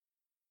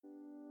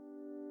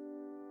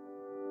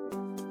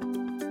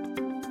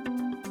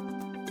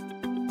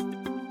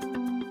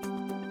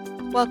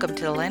Welcome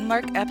to the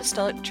Landmark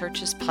Apostolic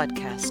Church's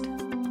podcast.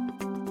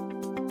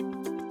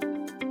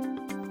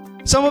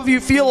 Some of you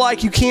feel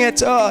like you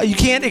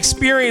can't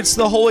experience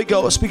the Holy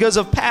Ghost because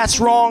of past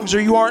wrongs, or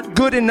you aren't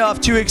good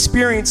enough to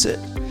experience it.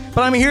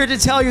 But I'm here to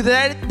tell you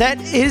that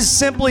is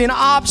simply an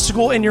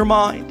obstacle in your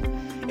mind,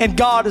 and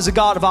God is a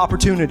God of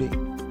opportunity.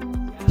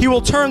 He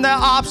will turn that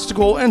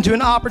obstacle into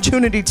an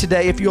opportunity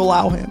today if you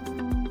allow Him.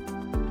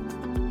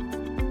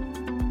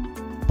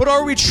 But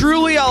are we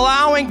truly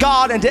allowing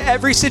God into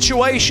every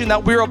situation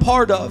that we're a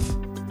part of?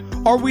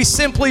 Are we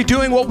simply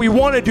doing what we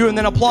want to do and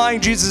then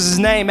applying Jesus'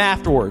 name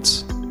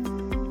afterwards?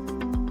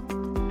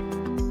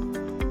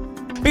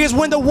 Because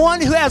when the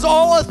one who has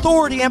all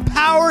authority and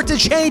power to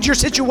change your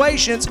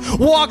situations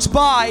walks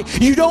by,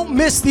 you don't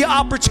miss the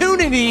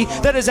opportunity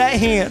that is at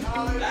hand.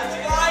 That's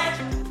right.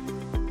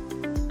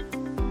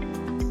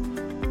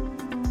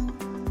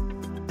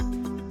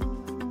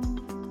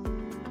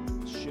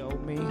 Show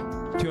me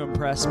to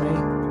impress me.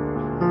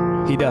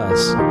 He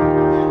does.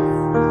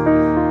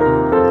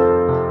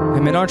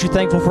 Amen. Aren't you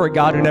thankful for a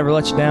God who never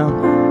lets you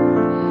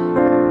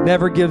down?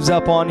 Never gives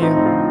up on you.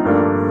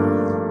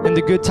 In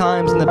the good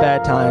times and the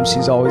bad times,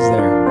 He's always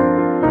there.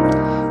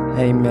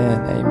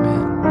 Amen.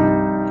 Amen.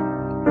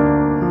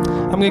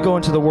 I'm going to go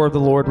into the Word of the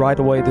Lord right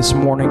away this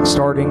morning,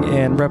 starting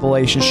in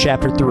Revelation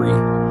chapter 3,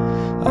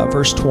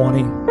 verse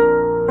 20.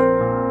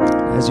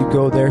 As you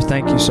go there,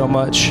 thank you so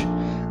much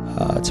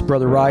to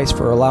Brother Rice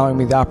for allowing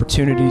me the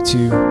opportunity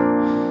to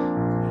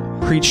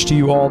preach to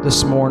you all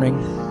this morning.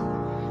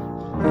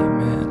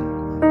 Amen.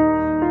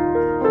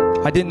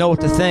 I didn't know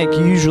what to think.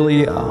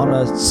 Usually on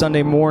a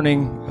Sunday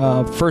morning,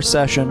 first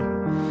session,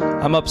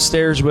 I'm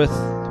upstairs with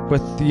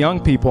the young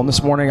people. And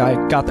this morning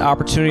I got the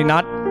opportunity,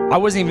 I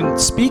wasn't even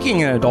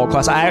speaking in an adult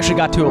class. I actually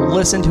got to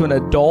listen to an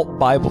adult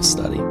Bible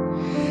study.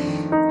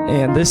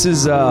 And this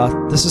is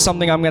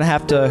something I'm going to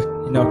have to,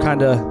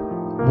 kind of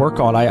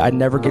work on. I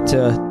never get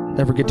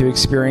to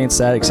experience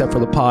that except for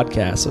the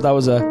podcast. So that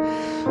was a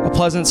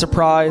pleasant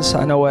surprise.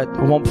 I know at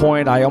one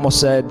point I almost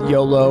said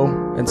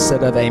YOLO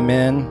instead of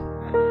amen.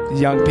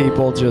 Young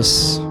people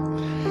just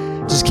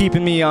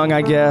keeping me young,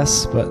 I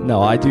guess. But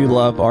no, I do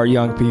love our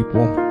young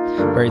people.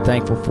 Very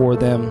thankful for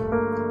them.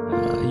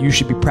 You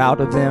should be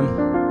proud of them.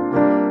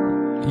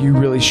 You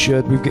really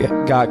should. We've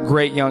got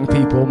great young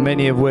people,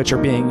 many of which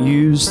are being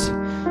used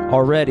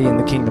already in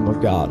the kingdom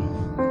of God.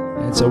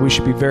 And so we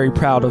should be very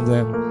proud of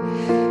them.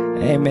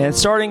 Amen.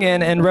 Starting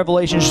in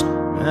Revelation,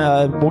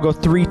 we'll go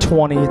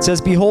 3:20. It says,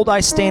 "Behold,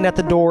 I stand at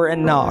the door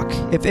and knock.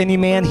 If any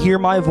man hear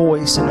my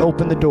voice and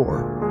open the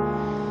door,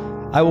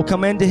 I will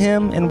come into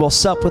him and will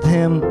sup with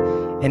him,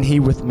 and he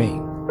with me.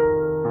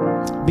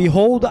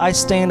 Behold, I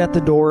stand at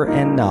the door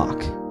and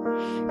knock.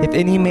 If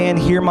any man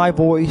hear my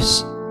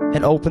voice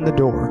and open the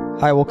door,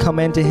 I will come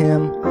into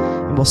him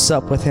and will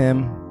sup with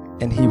him,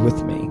 and he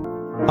with me."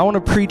 I want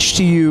to preach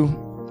to you,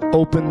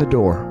 open the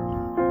door.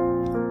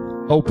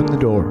 Open the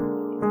door.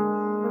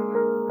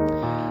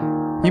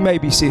 You may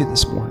be seated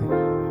this morning.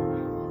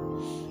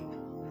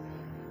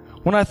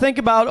 When I think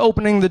about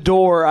opening the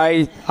door,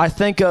 I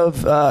think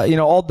of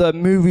all the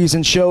movies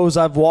and shows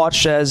I've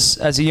watched as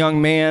a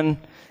young man,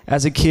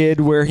 as a kid,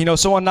 where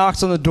someone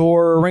knocks on the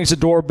door or rings the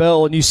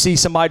doorbell, and you see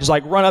somebody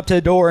just run up to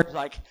the door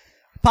and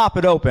pop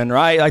it open,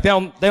 right? They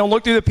don't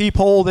look through the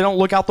peephole, they don't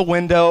look out the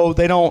window,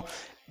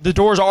 the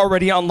door's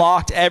already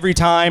unlocked every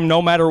time,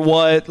 no matter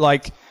what.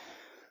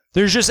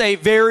 There's just a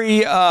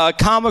very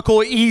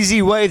comical,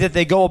 easy way that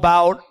they go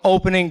about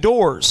opening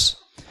doors.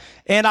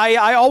 And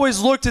I always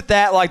looked at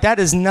that that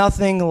is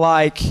nothing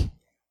like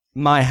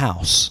my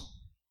house.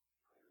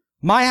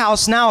 My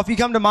house now, if you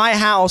come to my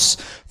house,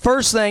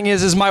 first thing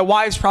is my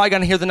wife's probably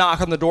going to hear the knock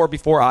on the door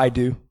before I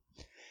do.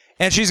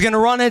 And she's going to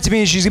run into me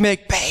and she's going to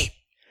be like, "Babe,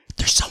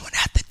 there's someone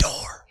at the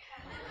door."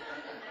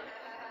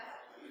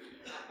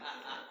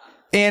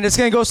 And it's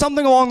going to go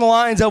something along the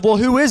lines of, "Well,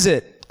 who is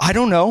it?" "I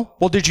don't know."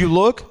 "Well, did you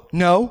look?"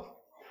 "No."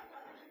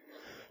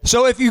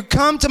 So if you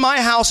come to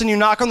my house and you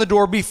knock on the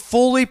door, be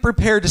fully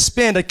prepared to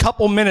spend a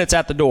couple minutes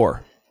at the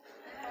door.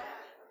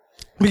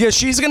 Because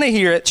she's going to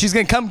hear it. She's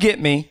going to come get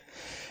me.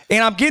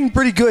 And I'm getting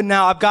pretty good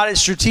now. I've got it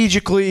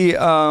strategically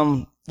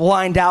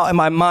lined out in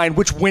my mind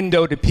which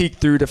window to peek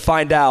through to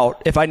find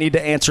out if I need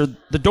to answer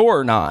the door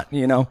or not,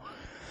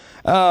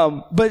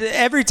 But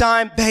every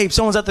time, "Babe,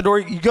 someone's at the door,"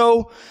 you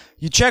go,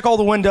 you check all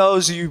the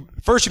windows.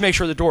 First you make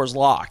sure the door is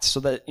locked so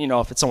that,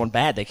 if it's someone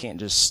bad, they can't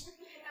just,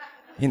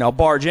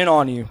 barge in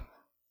on you.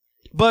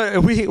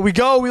 But we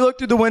look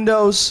through the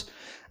windows.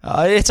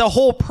 It's a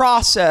whole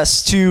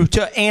process to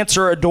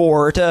answer a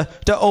door, to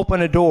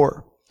open a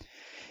door.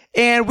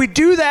 And we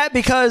do that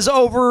because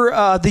over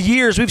the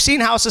years, we've seen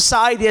how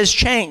society has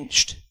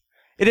changed.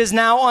 It is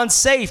now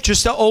unsafe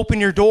just to open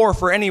your door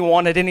for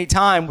anyone at any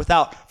time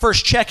without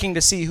first checking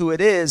to see who it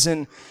is.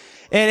 And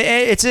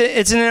it's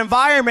an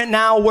environment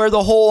now where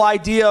the whole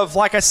idea of,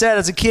 like I said,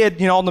 as a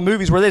kid, in the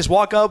movies where they just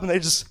walk up and they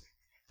just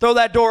throw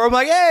that door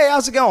open, "Hey,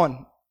 how's it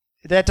going?"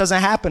 That doesn't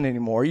happen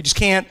anymore. You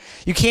can't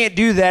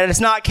do that. And it's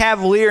not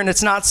cavalier and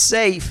it's not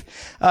safe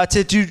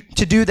to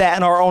do that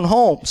in our own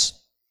homes.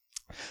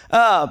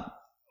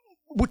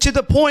 to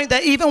the point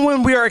that even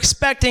when we are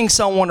expecting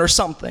someone or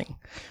something,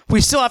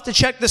 we still have to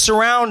check the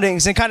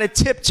surroundings and kind of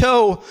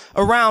tiptoe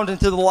around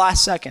into the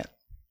last second.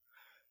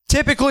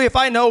 Typically, if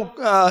I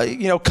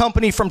know,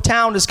 company from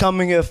town is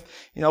coming, if,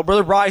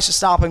 Brother Rice is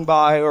stopping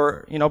by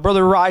or,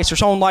 Brother Rice or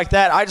someone like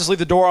that, I just leave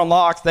the door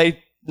unlocked.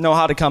 They know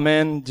how to come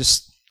in.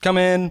 Just come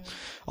in.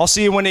 I'll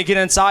see you when they get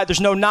inside. There's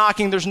no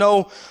knocking. There's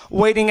no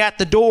waiting at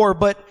the door.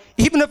 But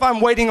even if I'm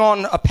waiting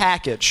on a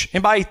package,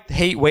 anybody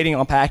hate waiting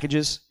on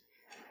packages?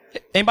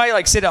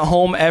 Anybody sit at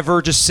home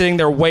ever just sitting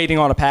there waiting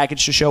on a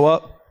package to show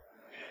up?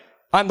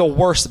 I'm the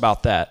worst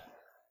about that.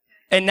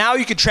 And now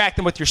you can track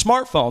them with your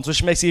smartphones,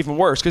 which makes it even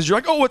worse because you're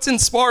like, oh, it's in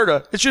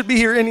Sparta. It should be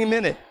here any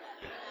minute.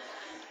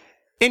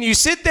 And you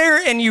sit there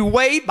and you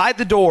wait by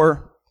the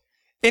door.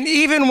 And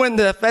even when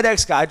the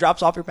FedEx guy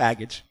drops off your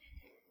package,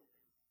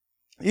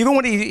 even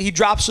when he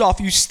drops it off,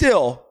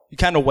 you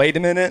kind of wait a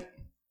minute.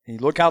 And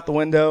you look out the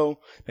window,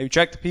 maybe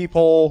check the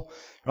peephole,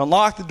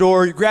 unlock the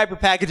door, you grab your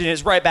package, and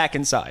it's right back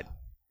inside.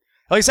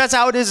 At least that's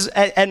how it is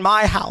at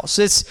my house.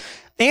 It's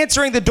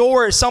answering the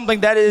door is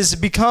something that has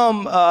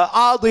become,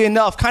 oddly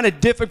enough, kind of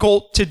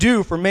difficult to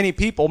do for many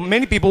people.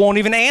 Many people won't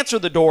even answer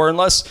the door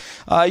unless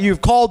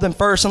you've called them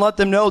first and let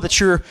them know that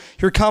you're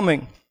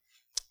coming.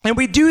 And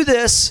we do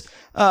this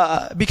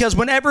because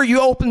whenever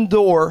you open the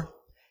door,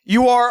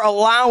 you are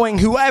allowing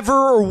whoever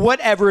or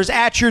whatever is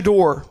at your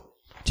door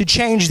to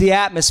change the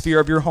atmosphere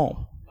of your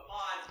home.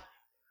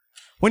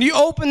 When you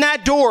open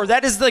that door,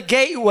 that is the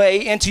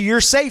gateway into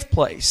your safe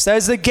place. That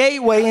is the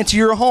gateway into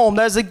your home.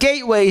 That is the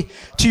gateway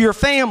to your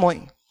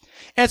family.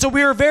 And so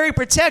we are very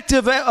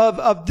protective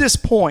of this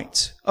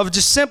point, of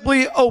just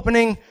simply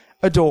opening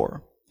a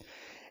door.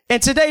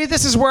 And today,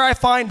 this is where I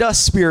find us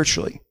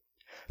spiritually.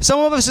 Some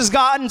of us has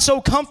gotten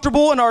so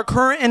comfortable in our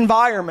current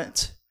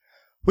environment.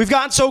 We've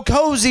gotten so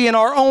cozy in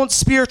our own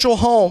spiritual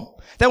home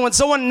that when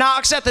someone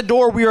knocks at the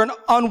door, we are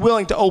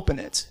unwilling to open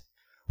it.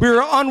 We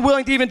are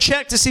unwilling to even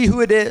check to see who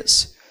it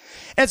is.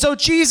 And so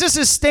Jesus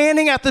is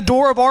standing at the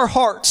door of our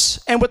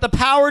hearts and with the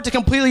power to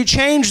completely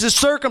change the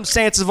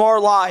circumstances of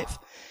our life.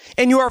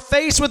 And you are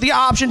faced with the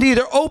option to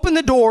either open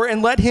the door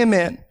and let him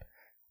in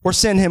or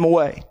send him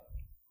away.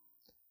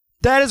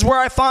 That is where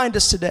I find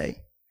us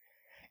today.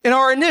 And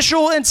our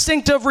initial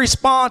instinctive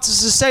response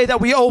is to say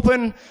that we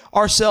open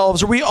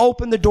ourselves or we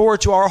open the door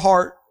to our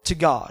heart to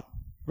God,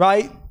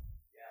 right?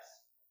 Yes.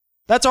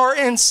 That's our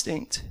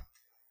instinct.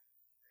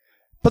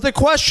 But the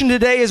question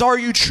today is, are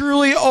you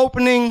truly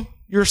opening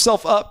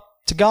yourself up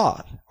to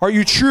God? Are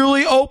you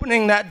truly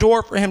opening that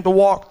door for him to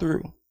walk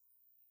through?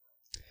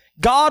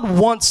 God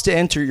wants to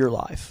enter your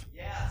life.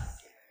 Yes.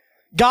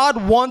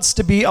 God wants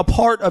to be a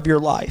part of your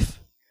life.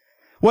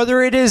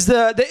 Whether it is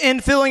the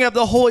infilling of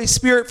the Holy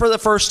Spirit for the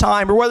first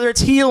time, or whether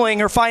it's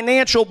healing or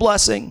financial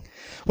blessing,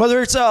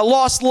 whether it's a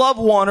lost loved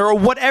one or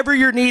whatever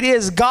your need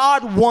is,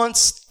 God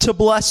wants to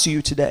bless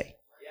you today.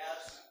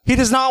 He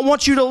does not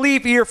want you to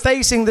leave here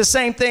facing the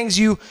same things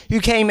you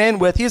came in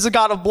with. He is a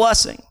God of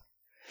blessing.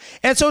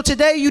 And so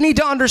today you need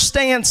to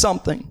understand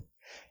something.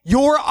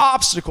 Your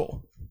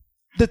obstacle,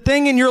 the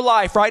thing in your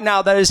life right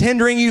now that is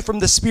hindering you from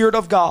the Spirit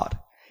of God,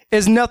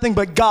 is nothing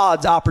but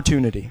God's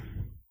opportunity.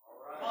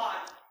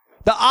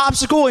 The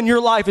obstacle in your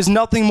life is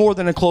nothing more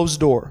than a closed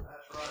door.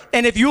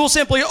 And if you will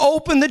simply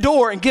open the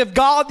door and give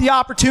God the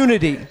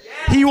opportunity,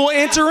 he will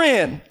enter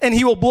in and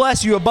he will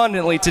bless you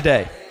abundantly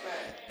today.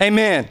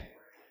 Amen.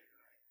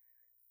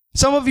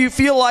 Some of you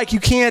feel like you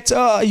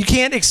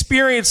can't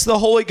experience the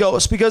Holy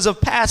Ghost because of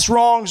past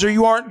wrongs or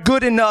you aren't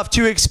good enough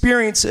to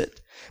experience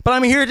it. But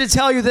I'm here to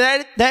tell you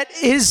that that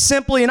is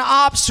simply an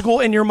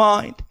obstacle in your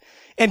mind.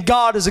 And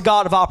God is a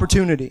God of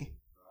opportunity.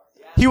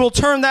 He will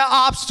turn that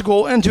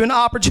obstacle into an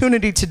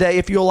opportunity today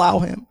if you allow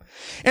him.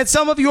 And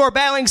some of you are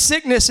battling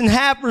sickness and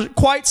have for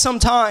quite some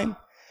time.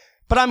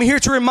 But I'm here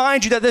to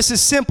remind you that this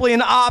is simply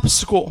an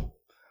obstacle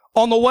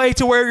on the way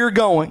to where you're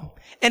going.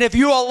 And if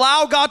you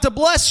allow God to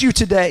bless you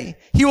today,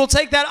 he will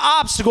take that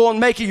obstacle and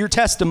make it your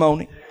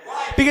testimony.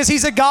 Because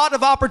he's a God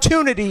of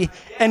opportunity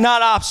and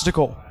not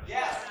obstacle.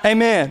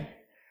 Amen.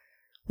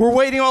 We're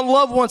waiting on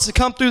loved ones to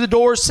come through the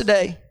doors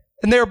today.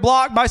 And they're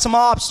blocked by some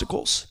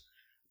obstacles.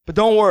 But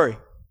don't worry.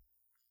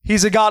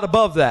 He's a God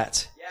above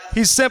that.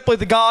 He's simply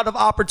the God of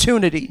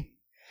opportunity.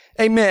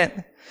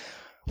 Amen.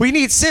 We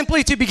need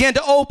simply to begin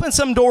to open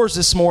some doors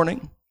this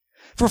morning.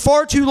 For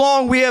far too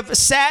long, we have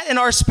sat in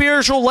our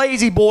spiritual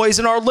lazy boys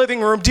in our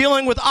living room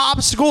dealing with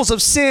obstacles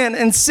of sin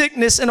and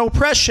sickness and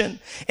oppression.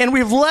 And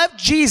we've left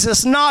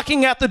Jesus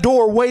knocking at the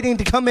door waiting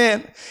to come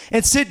in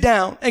and sit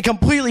down and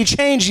completely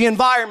change the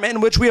environment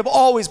in which we have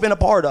always been a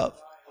part of.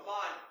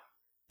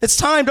 It's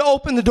time to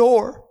open the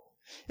door.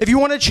 If you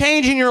want to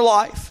change in your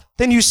life,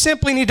 then you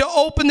simply need to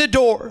open the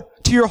door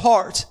to your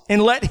heart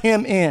and let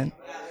him in.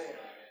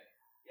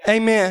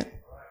 Amen.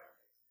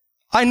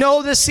 I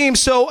know this seems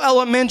so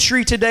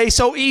elementary today,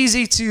 so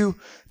easy to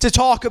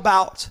talk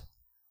about.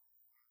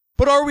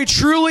 But are we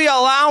truly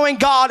allowing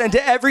God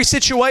into every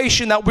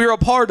situation that we're a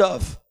part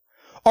of?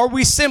 Are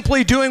we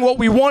simply doing what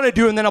we want to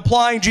do and then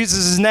applying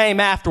Jesus' name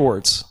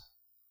afterwards?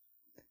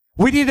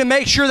 We need to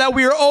make sure that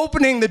we are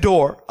opening the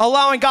door,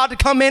 allowing God to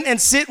come in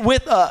and sit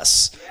with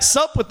us,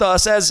 sup with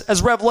us,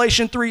 as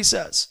Revelation 3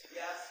 says.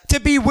 To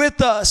be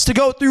with us, to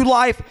go through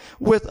life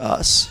with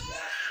us.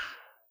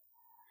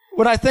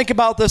 When I think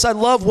about this, I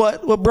love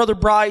what Brother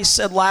Bryce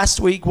said last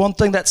week. One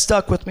thing that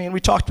stuck with me, and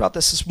we talked about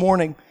this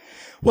morning,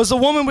 was the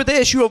woman with the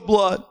issue of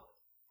blood.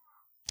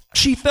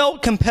 She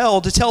felt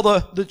compelled to tell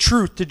the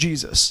truth to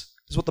Jesus,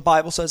 is what the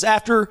Bible says.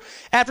 After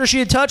she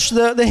had touched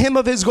the hem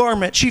of his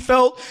garment, she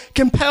felt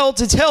compelled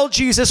to tell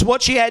Jesus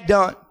what she had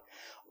done,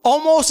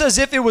 almost as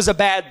if it was a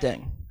bad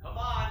thing. Come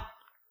on.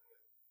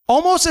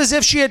 Almost as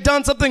if she had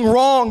done something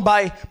wrong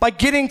by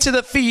getting to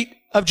the feet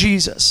of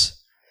Jesus.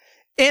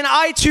 And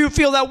I too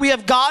feel that we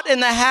have got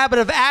in the habit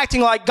of acting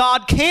like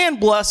God can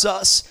bless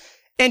us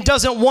and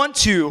doesn't want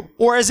to,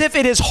 or as if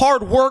it is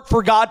hard work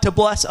for God to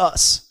bless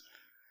us.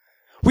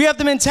 We have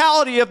the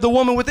mentality of the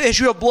woman with the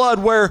issue of blood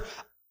where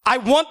I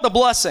want the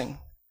blessing,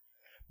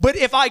 but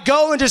if I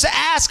go and just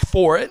ask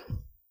for it,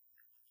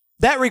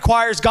 that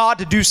requires God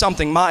to do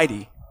something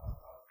mighty.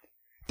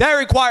 That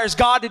requires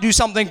God to do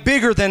something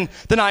bigger than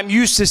I'm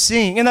used to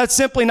seeing. And that's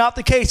simply not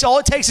the case. All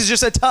it takes is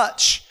just a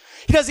touch.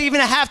 He doesn't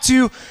even have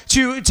to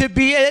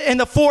be in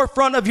the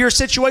forefront of your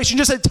situation.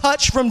 Just a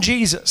touch from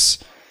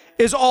Jesus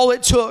is all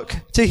it took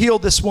to heal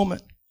this woman.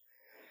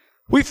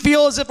 We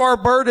feel as if our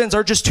burdens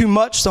are just too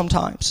much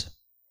sometimes.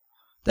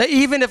 That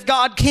even if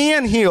God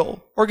can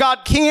heal or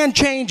God can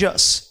change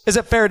us, is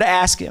it fair to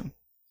ask him?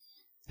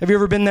 Have you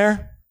ever been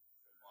there?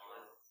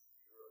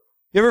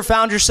 You ever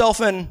found yourself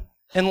in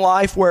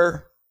life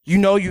where you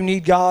know you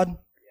need God,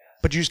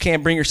 but you just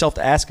can't bring yourself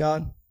to ask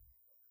God?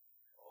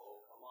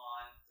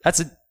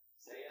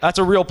 That's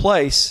a real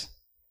place.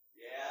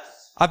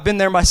 I've been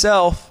there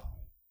myself.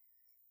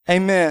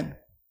 Amen.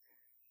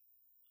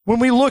 When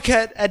we look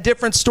at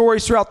different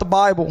stories throughout the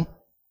Bible,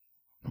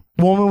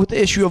 woman with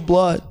the issue of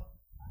blood,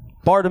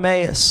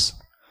 Bartimaeus,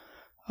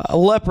 a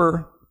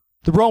leper,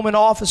 the Roman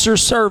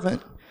officer's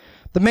servant,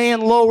 the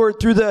man lowered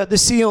through the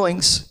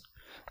ceilings.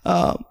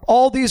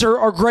 All these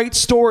are great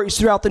stories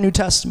throughout the New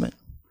Testament.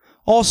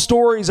 All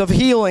stories of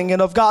healing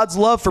and of God's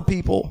love for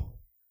people.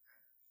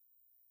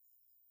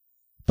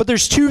 But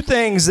there's two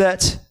things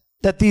that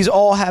these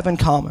all have in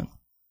common.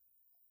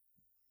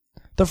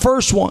 The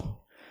first one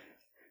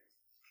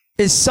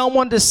is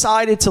someone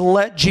decided to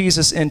let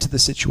Jesus into the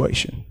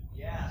situation.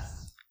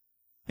 Yes.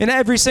 In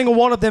every single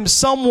one of them,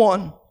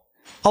 someone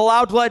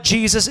allowed to let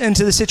Jesus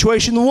into the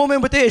situation. The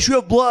woman with the issue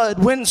of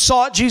blood went and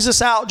sought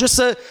Jesus out just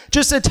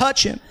to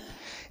touch him.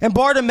 And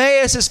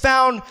Bartimaeus has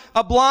found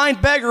a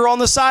blind beggar on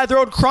the side of the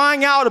road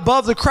crying out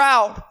above the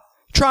crowd,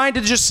 trying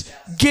to just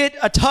get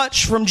a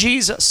touch from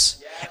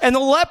Jesus. And the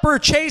leper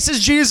chases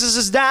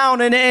Jesus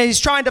down and he's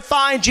trying to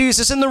find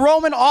Jesus. And the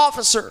Roman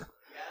officer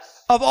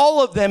of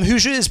all of them, who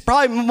is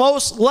probably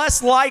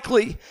less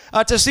likely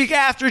to seek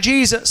after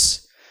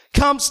Jesus,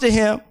 comes to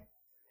him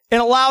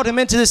and allowed him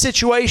into the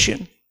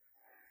situation.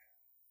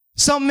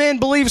 Some men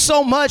believe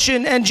so much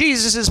in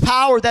Jesus'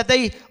 power that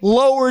they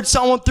lowered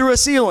someone through a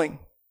ceiling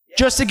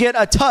just to get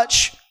a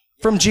touch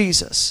from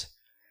Jesus.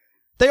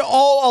 They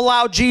all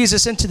allowed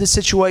Jesus into the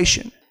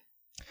situation.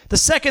 The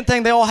second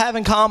thing they all have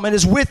in common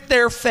is with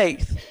their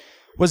faith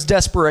was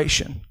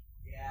desperation.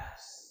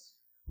 Yes.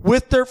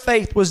 With their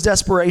faith was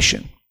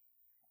desperation.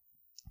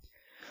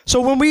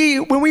 So when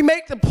we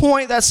make the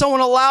point that someone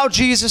allowed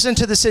Jesus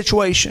into the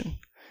situation,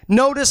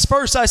 notice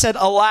first I said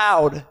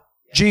allowed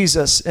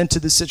Jesus into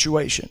the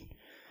situation.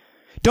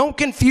 Don't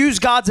confuse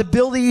God's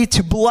ability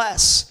to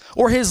bless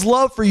or his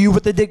love for you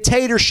with the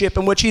dictatorship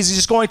in which he's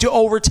just going to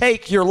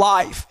overtake your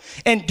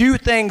life and do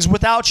things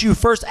without you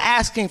first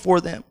asking for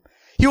them.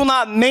 He will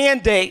not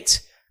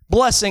mandate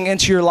blessing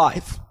into your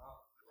life.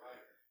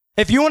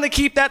 If you want to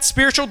keep that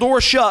spiritual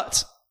door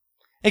shut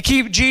and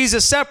keep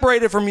Jesus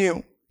separated from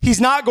you, he's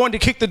not going to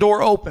kick the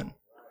door open.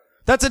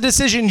 That's a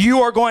decision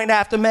you are going to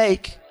have to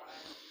make.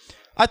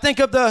 I think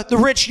of the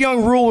rich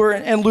young ruler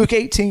in Luke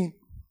 18.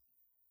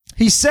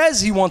 He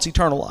says he wants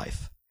eternal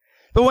life.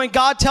 But when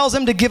God tells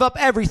him to give up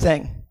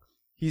everything,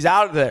 he's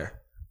out of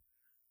there.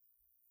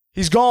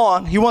 He's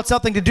gone. He wants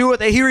nothing to do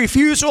with it. He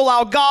refused to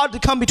allow God to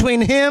come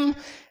between him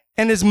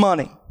and his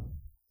money.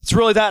 It's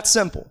really that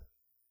simple.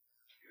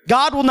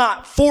 God will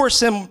not force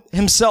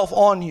himself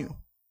on you.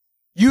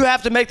 You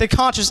have to make the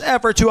conscious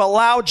effort to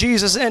allow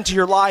Jesus into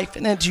your life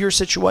and into your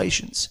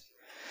situations.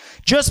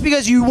 Just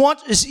because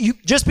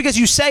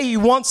you say you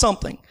want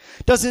something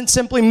doesn't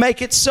simply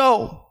make it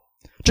so.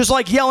 Just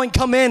like yelling,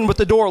 "Come in," with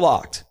the door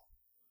locked.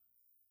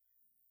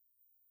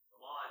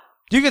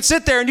 You can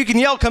sit there and you can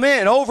yell, "Come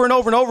in," over and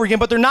over and over again,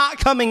 but they're not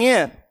coming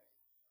in.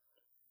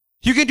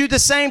 You can do the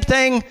same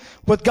thing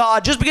with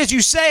God. Just because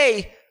you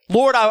say,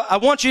 "Lord, I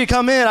want you to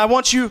come in, I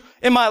want you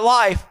in my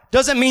life,"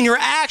 doesn't mean your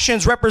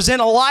actions represent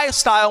a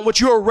lifestyle in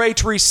which you are ready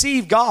to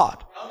receive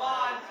God.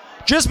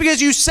 Just because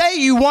you say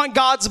you want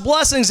God's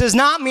blessings does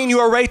not mean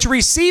you are ready to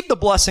receive the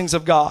blessings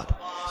of God.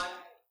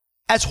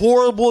 As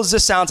horrible as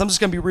this sounds, I'm just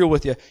going to be real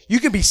with you. You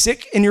can be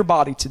sick in your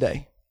body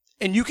today,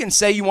 and you can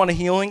say you want a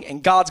healing,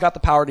 and God's got the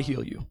power to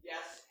heal you. Yes.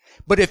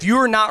 But if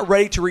you're not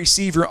ready to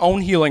receive your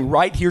own healing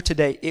right here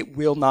today, it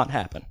will not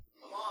happen.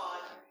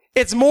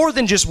 It's more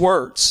than just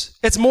words.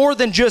 It's more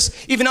than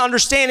just even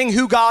understanding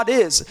who God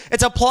is.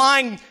 It's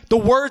applying the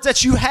words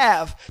that you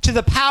have to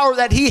the power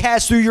that He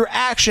has through your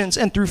actions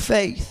and through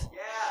faith.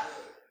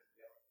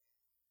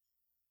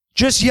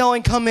 Just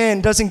yelling, "Come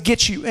in," doesn't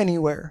get you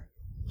anywhere.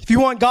 If you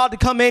want God to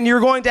come in, you're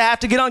going to have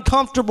to get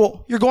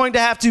uncomfortable. You're going to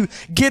have to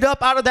get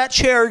up out of that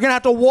chair. You're going to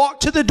have to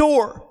walk to the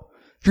door.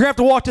 You're going to have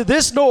to walk to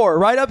this door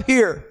right up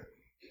here.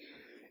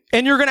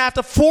 And you're going to have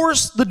to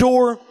force the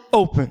door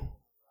open.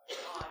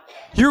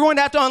 You're going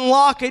to have to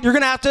unlock it. You're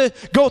going to have to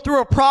go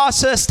through a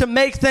process to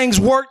make things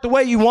work the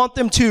way you want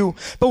them to.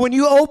 But when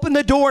you open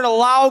the door and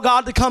allow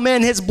God to come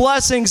in, His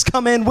blessings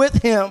come in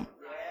with Him.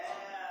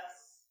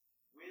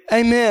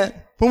 Amen.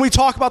 When we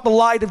talk about the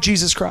light of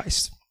Jesus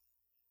Christ.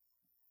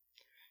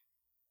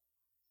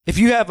 If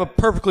you have a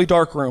perfectly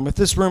dark room, if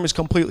this room is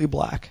completely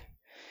black,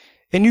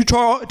 and you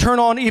turn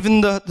on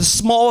even the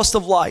smallest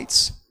of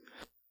lights,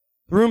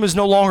 the room is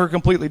no longer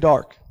completely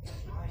dark.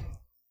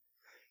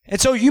 And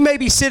so you may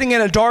be sitting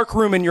in a dark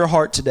room in your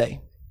heart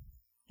today.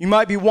 You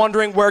might be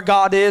wondering where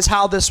God is,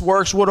 how this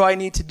works, what do I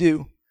need to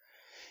do?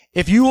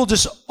 If you will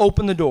just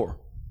open the door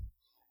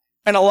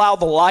and allow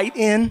the light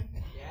in,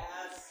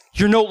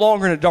 you're no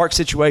longer in a dark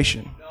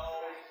situation.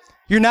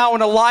 You're now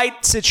in a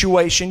light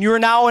situation. You're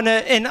now in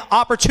an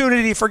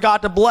opportunity for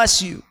God to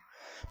bless you.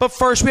 But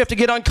first we have to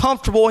get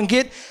uncomfortable and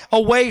get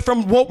away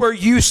from what we're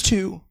used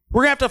to.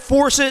 We're going to have to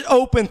force it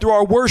open through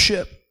our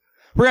worship.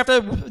 We're going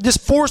to have to just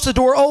force the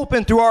door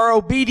open through our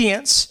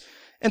obedience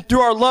and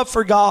through our love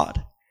for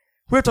God.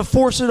 We have to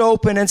force it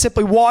open and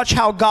simply watch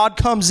how God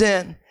comes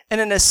in and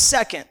in a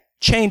second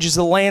changes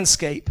the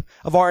landscape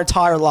of our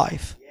entire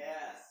life.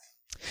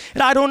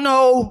 And I don't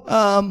know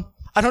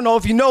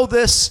if you know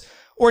this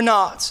or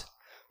not,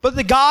 but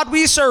the God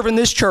we serve in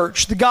this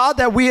church, the God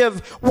that we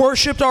have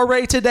worshiped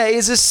already today,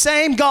 is the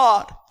same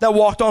God that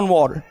walked on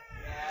water.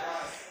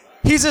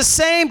 He's the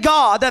same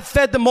God that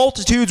fed the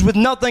multitudes with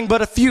nothing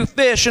but a few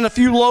fish and a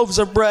few loaves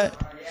of bread.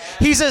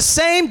 He's the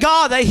same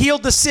God that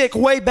healed the sick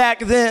way back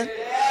then.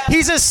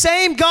 He's the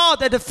same God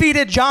that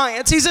defeated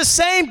giants. He's the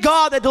same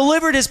God that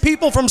delivered His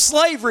people from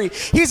slavery.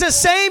 He's the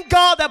same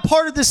God that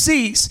parted the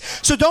seas.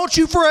 So don't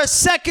you for a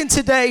second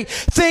today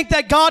think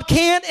that God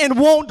can't and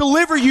won't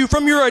deliver you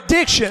from your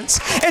addictions.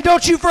 And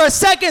don't you for a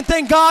second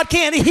think God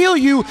can't heal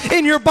you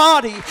in your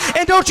body.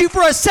 And don't you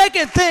for a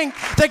second think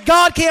that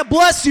God can't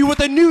bless you with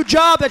a new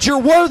job that you're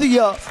worthy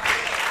of.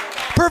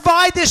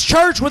 Provide this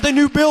church with a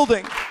new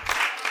building.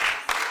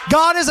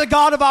 God is a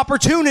God of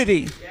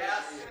opportunity.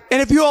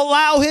 And if you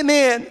allow Him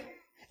in,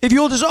 if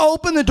you'll just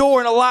open the door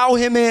and allow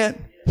Him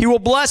in, He will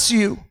bless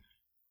you.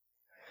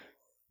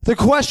 The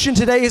question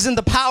today isn't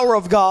the power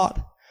of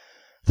God.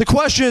 The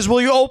question is,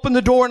 will you open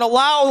the door and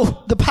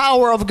allow the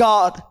power of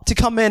God to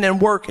come in and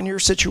work in your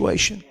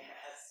situation?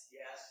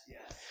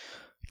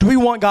 Do we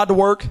want God to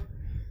work?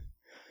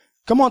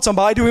 Come on,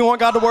 somebody. Do we want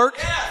God to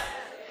work?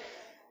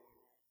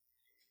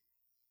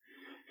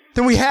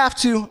 Then we have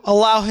to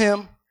allow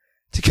Him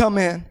to come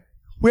in.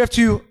 We have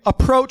to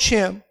approach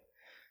Him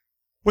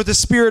with a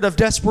spirit of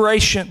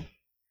desperation.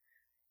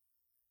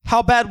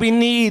 How bad we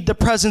need the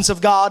presence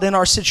of God in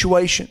our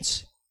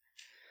situations.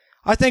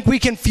 I think we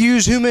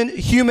confuse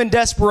human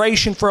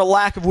desperation for a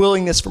lack of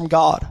willingness from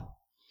God.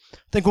 I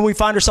think when we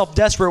find ourselves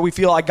desperate, we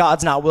feel like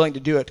God's not willing to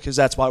do it because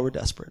that's why we're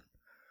desperate.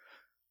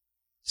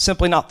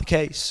 Simply not the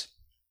case.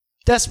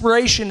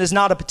 Desperation is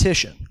not a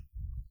petition.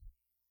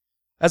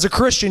 As a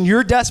Christian,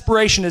 your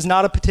desperation is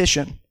not a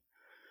petition.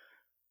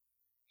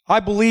 I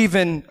believe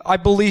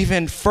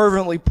in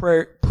fervently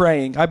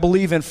praying. I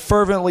believe in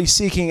fervently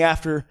seeking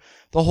after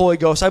the Holy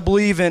Ghost. I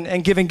believe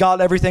in giving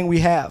God everything we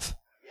have.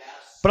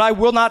 But I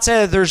will not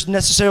say that there's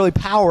necessarily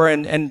power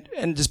in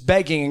just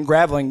begging and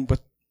graveling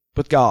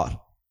with God.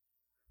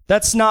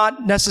 That's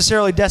not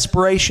necessarily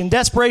desperation.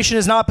 Desperation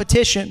is not a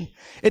petition.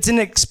 It's an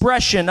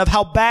expression of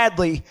how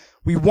badly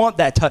we want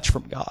that touch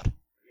from God.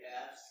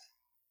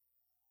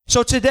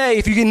 So today,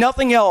 if you get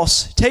nothing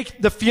else,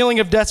 take the feeling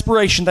of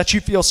desperation that you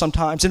feel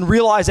sometimes and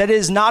realize that it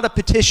is not a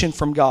petition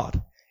from God.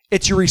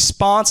 It's your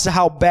response to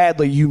how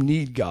badly you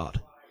need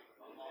God.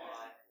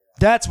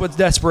 That's what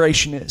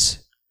desperation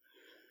is.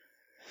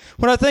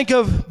 When I think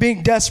of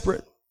being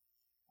desperate,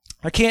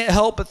 I can't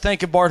help but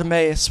think of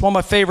Bartimaeus, one of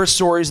my favorite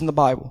stories in the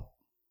Bible.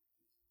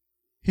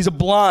 He's a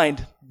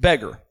blind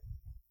beggar.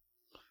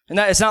 And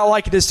that it's not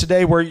like it is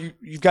today where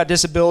you've got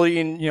disability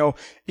and,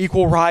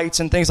 equal rights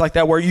and things like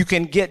that where you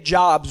can get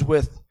jobs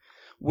with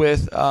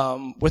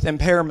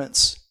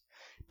impairments.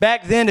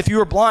 Back then, if you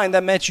were blind,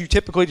 that meant you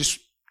typically just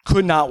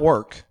could not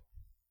work.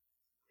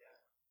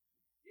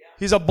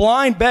 He's a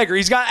blind beggar.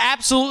 He's got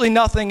absolutely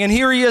nothing. And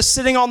here he is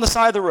sitting on the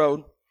side of the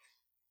road.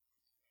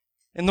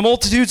 And the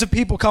multitudes of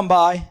people come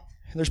by.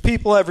 And there's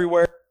people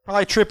everywhere,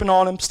 probably tripping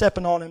on him,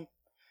 stepping on him,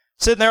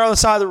 sitting there on the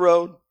side of the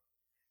road.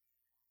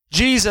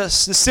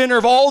 Jesus, the center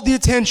of all the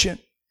attention,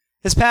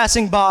 is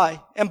passing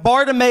by. And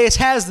Bartimaeus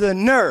has the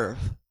nerve,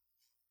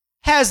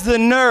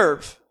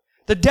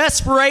 the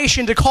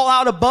desperation to call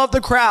out above the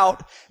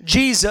crowd,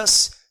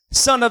 Jesus,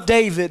 Son of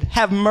David,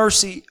 have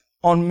mercy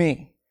on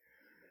me.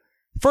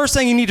 First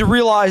thing you need to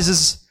realize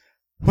is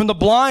when the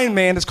blind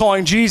man is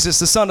calling Jesus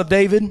the Son of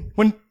David,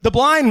 when the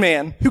blind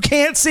man who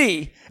can't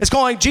see is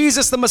calling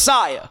Jesus the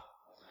Messiah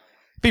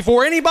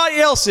before anybody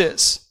else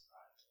is,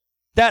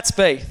 that's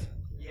faith.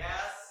 Yes.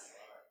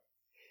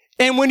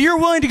 And when you're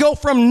willing to go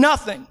from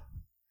nothing,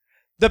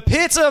 the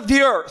pits of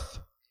the earth,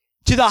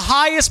 to the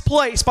highest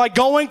place by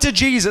going to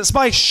Jesus,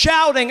 by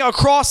shouting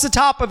across the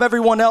top of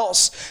everyone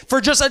else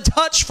for just a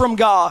touch from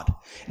God,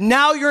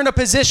 now you're in a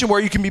position where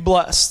you can be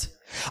blessed.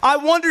 I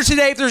wonder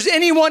today if there's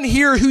anyone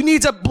here who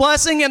needs a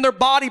blessing in their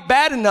body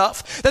bad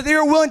enough that they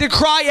are willing to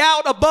cry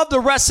out above the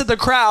rest of the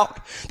crowd,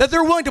 that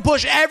they're willing to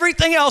push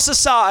everything else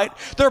aside,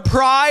 their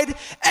pride,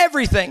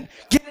 everything,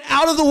 get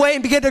out of the way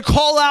and begin to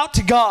call out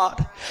to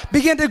God.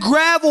 Begin to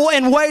gravel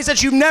in ways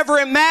that you've never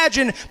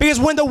imagined, because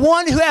when the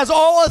one who has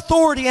all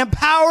authority and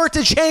power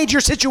to change your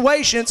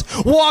situations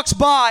walks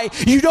by,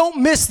 you don't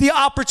miss the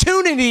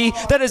opportunity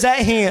that is at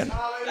hand.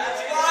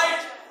 That's right.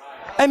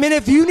 I mean,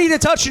 if you need a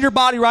touch in your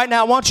body right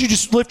now, why don't you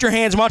just lift your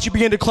hands and why don't you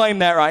begin to claim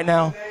that right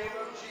now?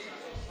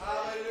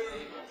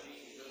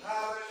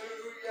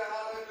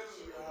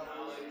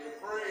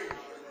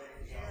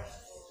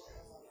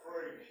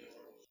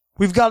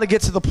 We've got to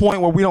get to the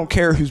point where we don't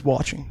care who's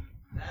watching.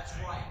 That's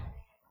right.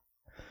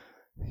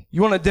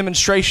 You want a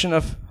demonstration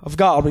of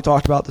God we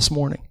talked about this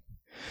morning.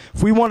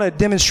 If we want a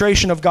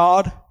demonstration of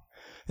God,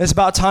 it's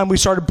about time we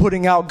started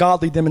putting out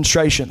godly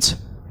demonstrations.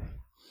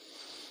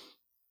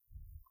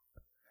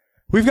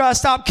 We've got to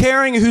stop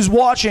caring who's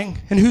watching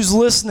and who's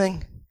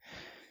listening.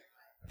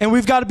 And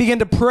we've got to begin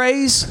to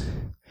praise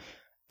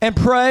and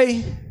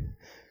pray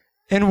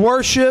and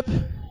worship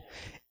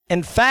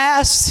and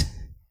fast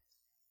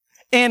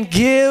and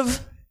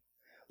give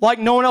like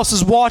no one else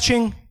is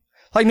watching,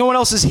 like no one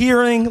else is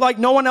hearing, like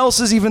no one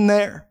else is even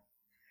there.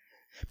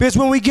 Because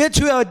when we get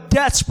to a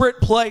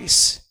desperate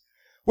place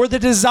where the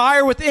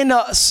desire within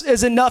us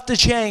is enough to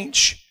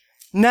change,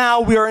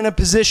 now we are in a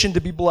position to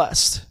be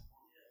blessed.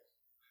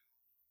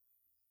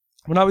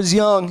 When I was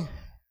younger,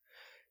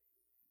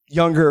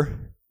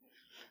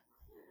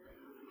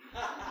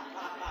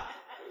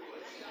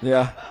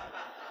 yeah,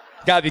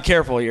 gotta be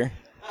careful here.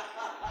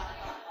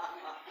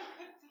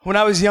 When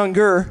I was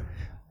younger,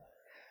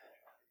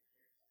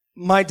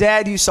 my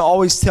dad used to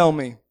always tell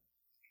me,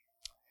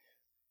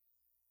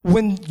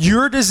 when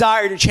your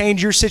desire to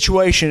change your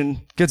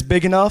situation gets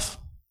big enough,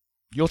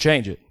 you'll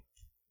change it.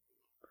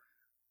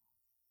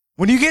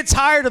 When you get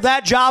tired of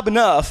that job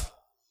enough,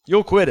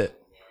 you'll quit it.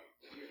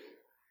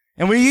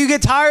 And when you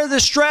get tired of the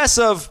stress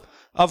of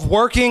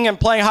working and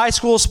playing high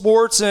school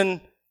sports and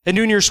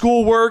doing your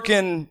schoolwork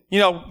and,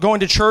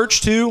 going to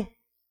church too,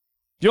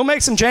 you'll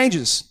make some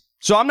changes.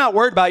 So I'm not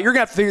worried about it. You're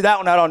going to have to figure that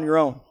one out on your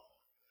own.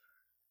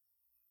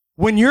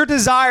 When your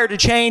desire to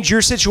change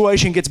your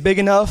situation gets big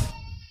enough,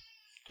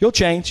 you'll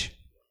change.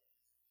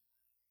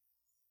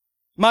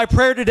 My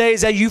prayer today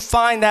is that you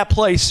find that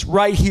place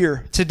right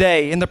here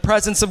today in the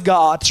presence of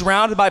God,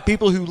 surrounded by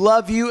people who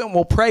love you and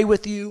will pray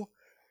with you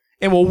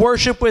and will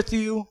worship with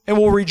you and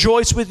will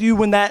rejoice with you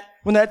when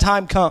that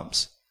time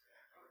comes.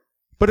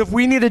 But if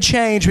we need a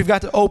change, we've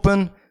got to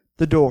open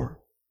the door.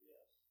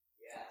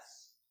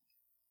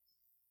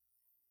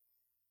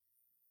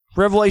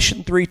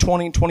 Revelation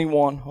 3:20 and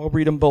 21. I'll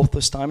read them both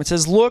this time. It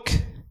says, "Look,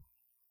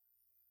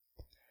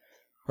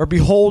 or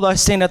behold, I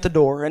stand at the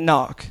door and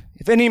knock.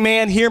 If any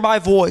man hear my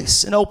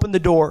voice and open the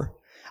door,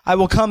 I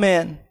will come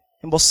in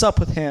and will sup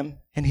with him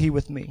and he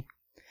with me.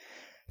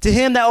 To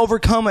him that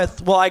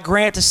overcometh will I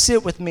grant to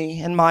sit with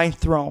me in my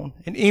throne,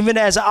 and even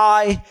as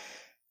I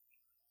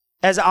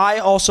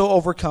also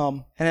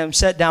overcome and am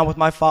set down with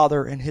my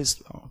Father in his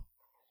throne."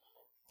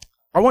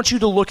 I want you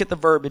to look at the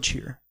verbiage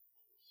here.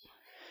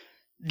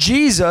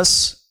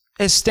 Jesus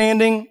is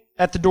standing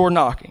at the door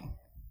knocking,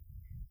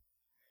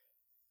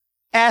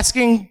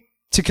 asking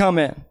to come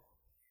in.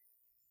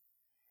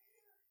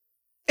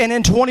 And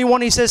in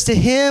 21 he says, "To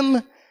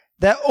him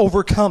that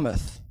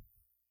overcometh."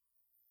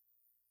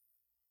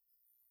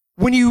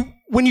 When you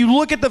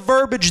look at the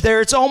verbiage there,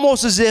 it's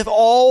almost as if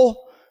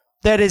all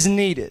that is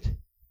needed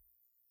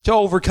to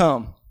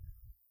overcome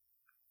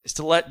is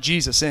to let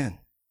Jesus in.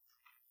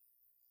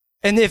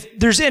 And if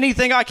there's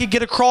anything I could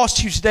get across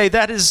to you today,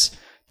 that is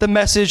the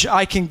message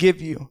I can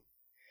give you.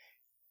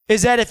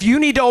 Is that if you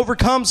need to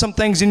overcome some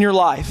things in your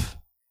life,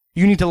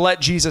 you need to let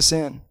Jesus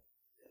in.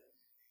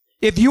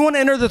 If you want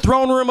to enter the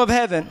throne room of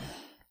heaven,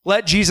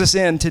 let Jesus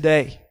in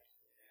today.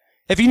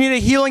 If you need a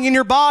healing in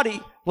your body,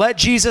 let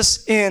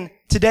Jesus in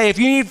today. If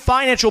you need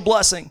financial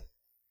blessing,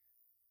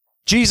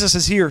 Jesus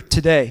is here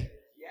today.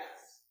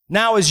 Yes.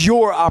 Now is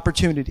your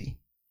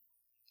opportunity.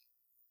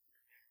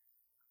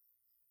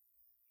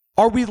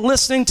 Are we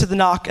listening to the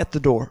knock at the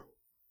door?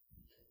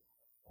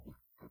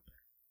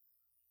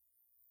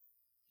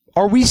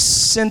 Are we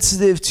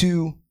sensitive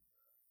to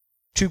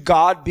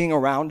God being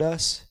around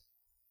us?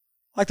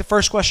 Like the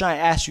first question I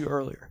asked you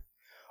earlier.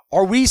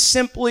 Are we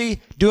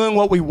simply doing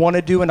what we want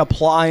to do and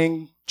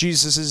applying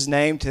Jesus'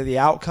 name to the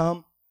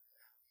outcome?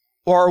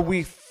 Or are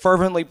we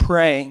fervently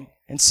praying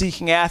and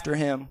seeking after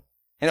him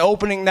and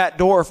opening that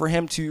door for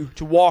him to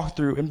walk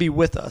through and be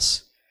with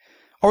us?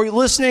 Are we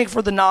listening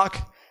for the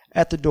knock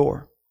at the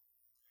door?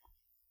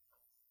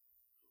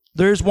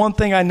 There's one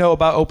thing I know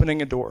about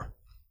opening a door.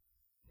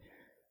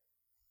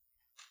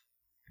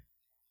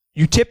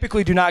 You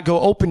typically do not go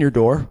open your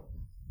door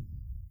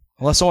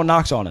unless someone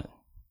knocks on it.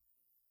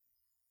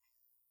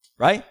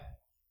 Right?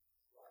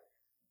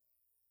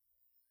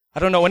 I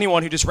don't know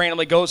anyone who just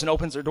randomly goes and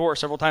opens their door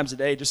several times a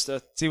day just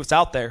to see what's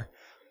out there.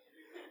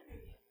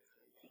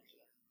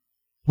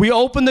 We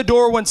open the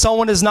door when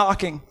someone is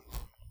knocking.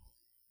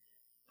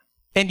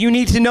 And you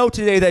need to know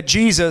today that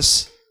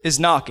Jesus is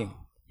knocking.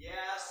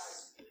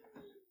 Yes.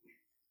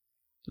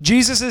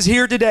 Jesus is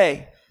here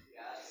today.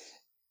 Yes.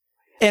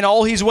 And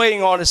all he's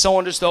waiting on is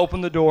someone just to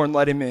open the door and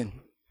let him in.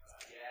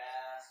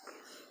 Yes.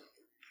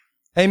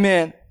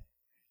 Amen.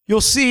 You'll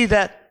see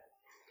that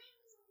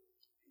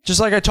just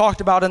like I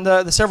talked about in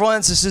the several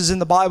instances in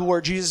the Bible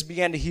where Jesus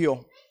began to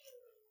heal.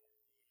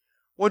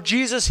 When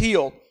Jesus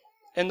healed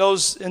in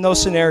those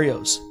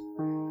scenarios,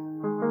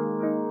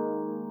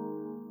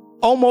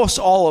 almost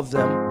all of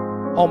them,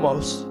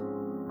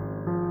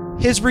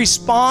 his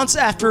response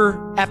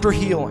after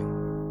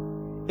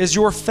healing is,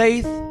 your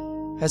faith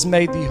has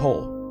made thee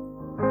whole.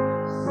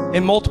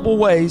 In multiple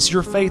ways,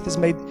 your faith is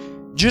made,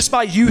 just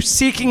by you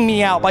seeking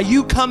me out, by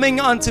you coming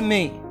unto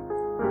me,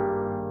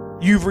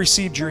 you've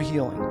received your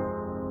healing.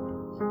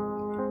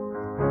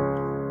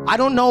 I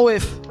don't know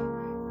if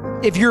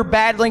you're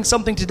battling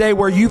something today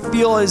where you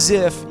feel as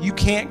if you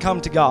can't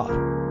come to God.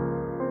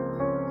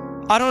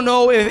 I don't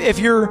know if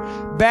you're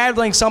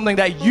battling something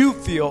that you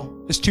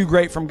feel is too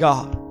great from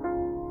God.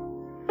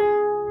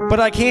 But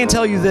I can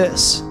tell you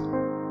this.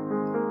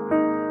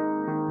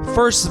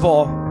 First of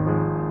all,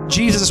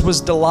 Jesus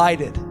was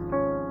delighted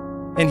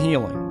in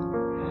healing.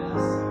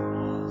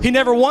 He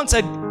never once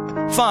said,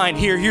 fine,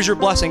 here's your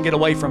blessing, get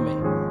away from me.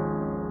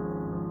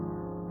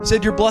 He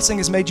said, your blessing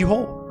has made you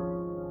whole.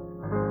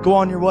 Go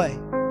on your way.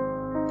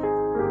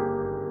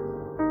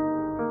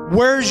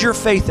 Where's your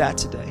faith at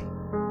today?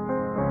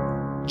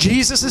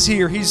 Jesus is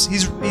here.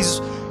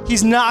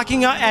 He's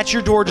knocking at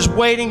your door, just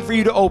waiting for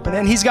you to open.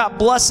 And he's got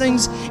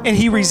blessings, and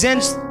he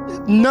resents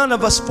none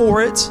of us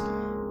for it.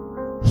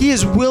 He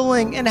is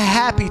willing and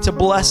happy to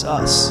bless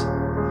us.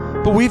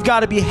 But we've got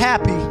to be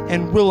happy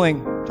and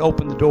willing to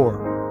open the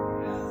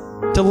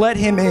door, to let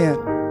him in.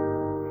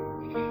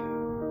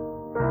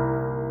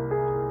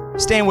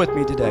 Stand with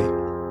me today.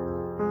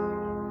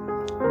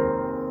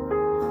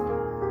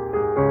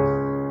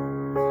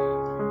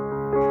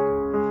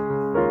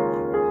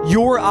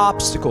 Your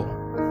obstacle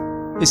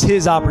is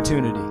his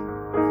opportunity.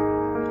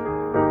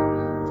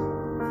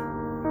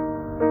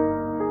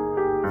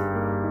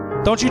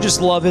 Don't you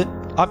just love it?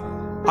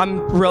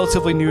 I'm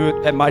relatively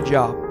new at my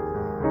job.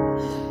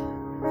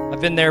 I've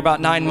been there about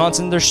 9 months,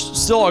 and there's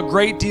still a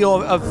great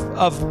deal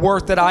of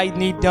work that I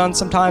need done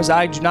sometimes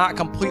I do not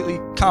completely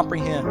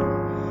comprehend.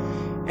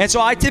 And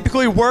so I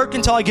typically work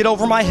until I get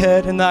over my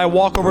head, and then I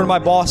walk over to my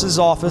boss's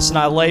office, and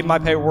I lay my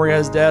paperwork at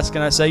his desk,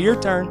 and I say, your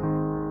turn.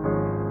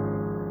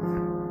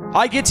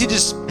 I get to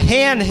just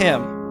hand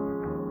him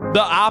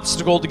the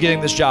obstacle to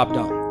getting this job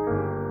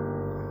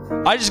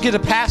done. I just get to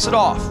pass it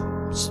off.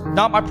 It's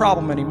not my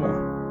problem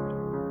anymore.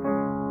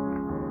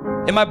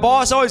 And my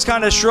boss always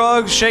kind of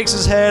shrugs, shakes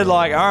his head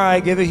like, all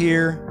right, give it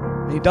here.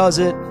 And he does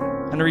it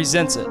and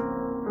resents it.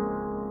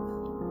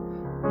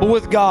 But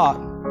with God,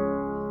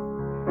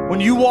 when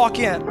you walk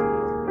in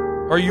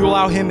or you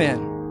allow him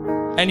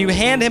in and you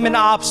hand him an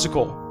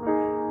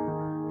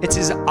obstacle, it's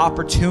his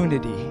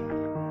opportunity.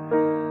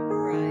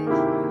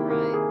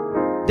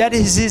 That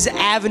is his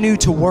avenue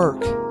to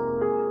work.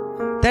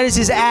 That is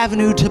his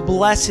avenue to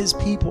bless his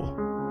people.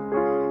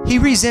 He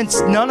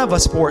resents none of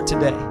us for it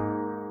today.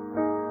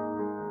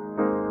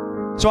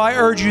 So I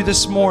urge you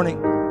this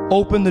morning,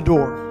 open the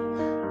door.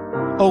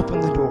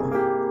 Open the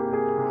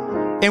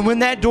door. And when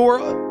that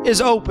door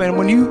is open,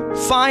 when you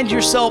find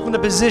yourself in a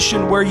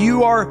position where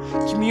you are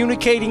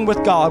communicating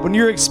with God, when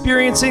you're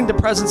experiencing the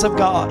presence of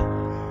God,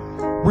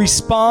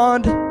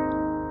 respond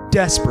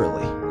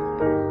desperately.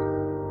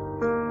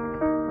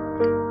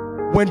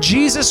 When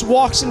Jesus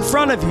walks in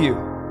front of you,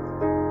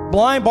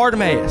 blind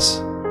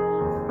Bartimaeus,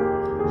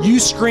 you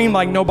scream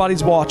like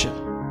nobody's watching.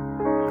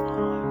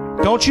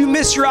 Don't you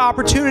miss your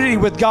opportunity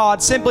with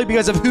God simply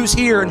because of who's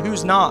here and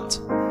who's not,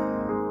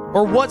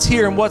 or what's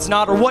here and what's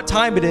not, or what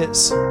time it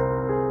is.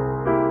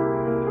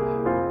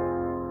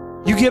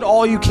 You get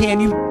all you can.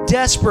 You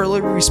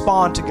desperately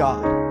respond to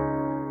God.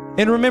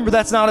 And remember,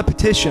 that's not a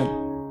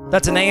petition.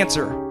 That's an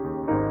answer.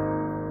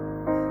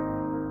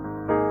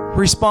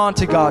 Respond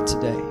to God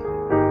today.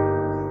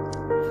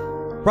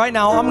 Right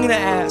now, I'm going to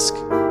ask,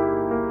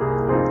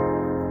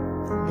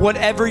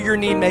 whatever your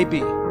need may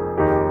be,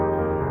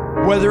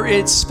 whether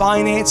it's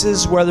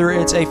finances, whether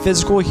it's a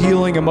physical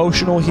healing,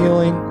 emotional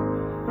healing,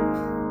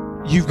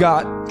 you've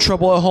got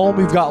trouble at home,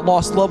 you've got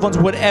lost loved ones,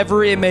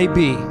 whatever it may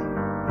be,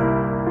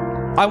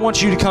 I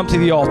want you to come to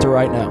the altar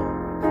right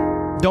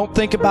now. Don't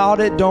think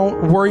about it.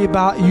 Don't worry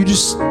about it.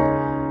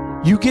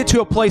 You get to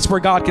a place where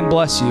God can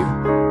bless you.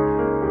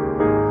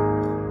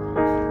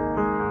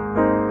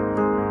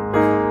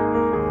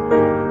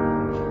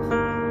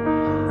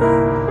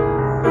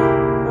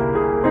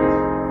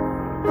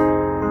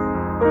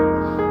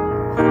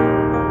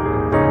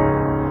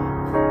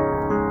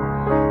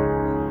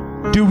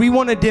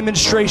 want a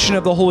demonstration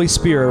of the Holy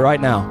Spirit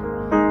right now?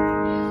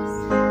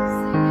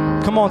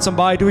 Come on,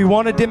 somebody. Do we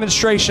want a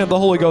demonstration of the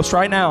Holy Ghost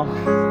right now?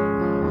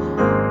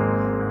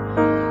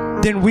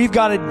 Then we've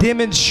got to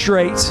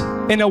demonstrate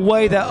in a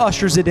way that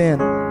ushers it in.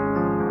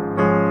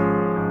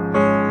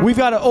 We've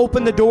got to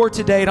open the door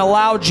today and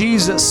allow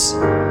Jesus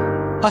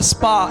a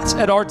spot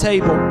at our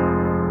table.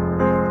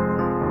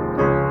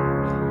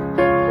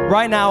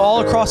 Right now,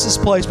 all across this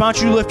place, why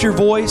don't you lift your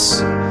voice?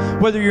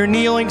 Whether you're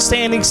kneeling,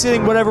 standing,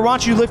 sitting, whatever, why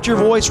don't you lift your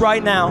voice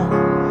right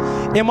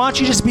now? And why don't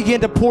you just begin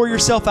to pour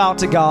yourself out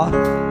to God?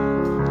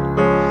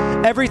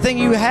 Everything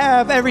you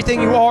have,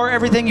 everything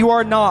you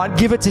are not,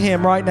 give it to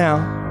Him right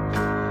now.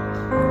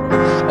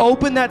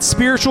 Open that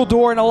spiritual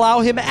door and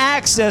allow Him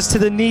access to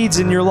the needs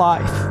in your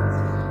life.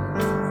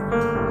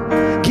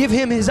 Give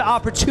Him His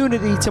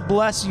opportunity to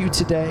bless you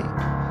today.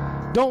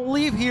 Don't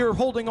leave here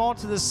holding on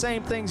to the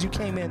same things you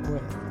came in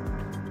with.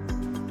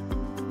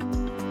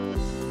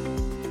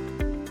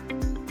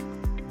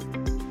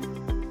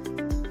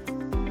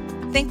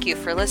 Thank you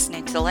for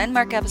listening to the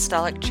Landmark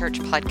Apostolic Church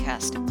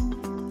podcast.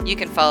 You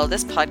can follow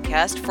this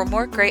podcast for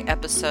more great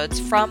episodes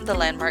from the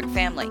Landmark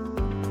family.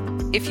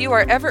 If you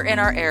are ever in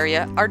our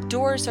area, our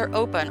doors are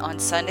open on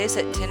Sundays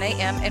at 10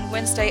 a.m. and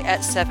Wednesday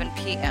at 7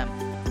 p.m.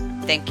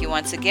 Thank you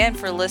once again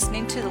for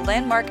listening to the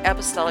Landmark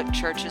Apostolic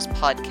Church's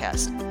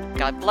podcast.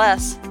 God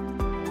bless.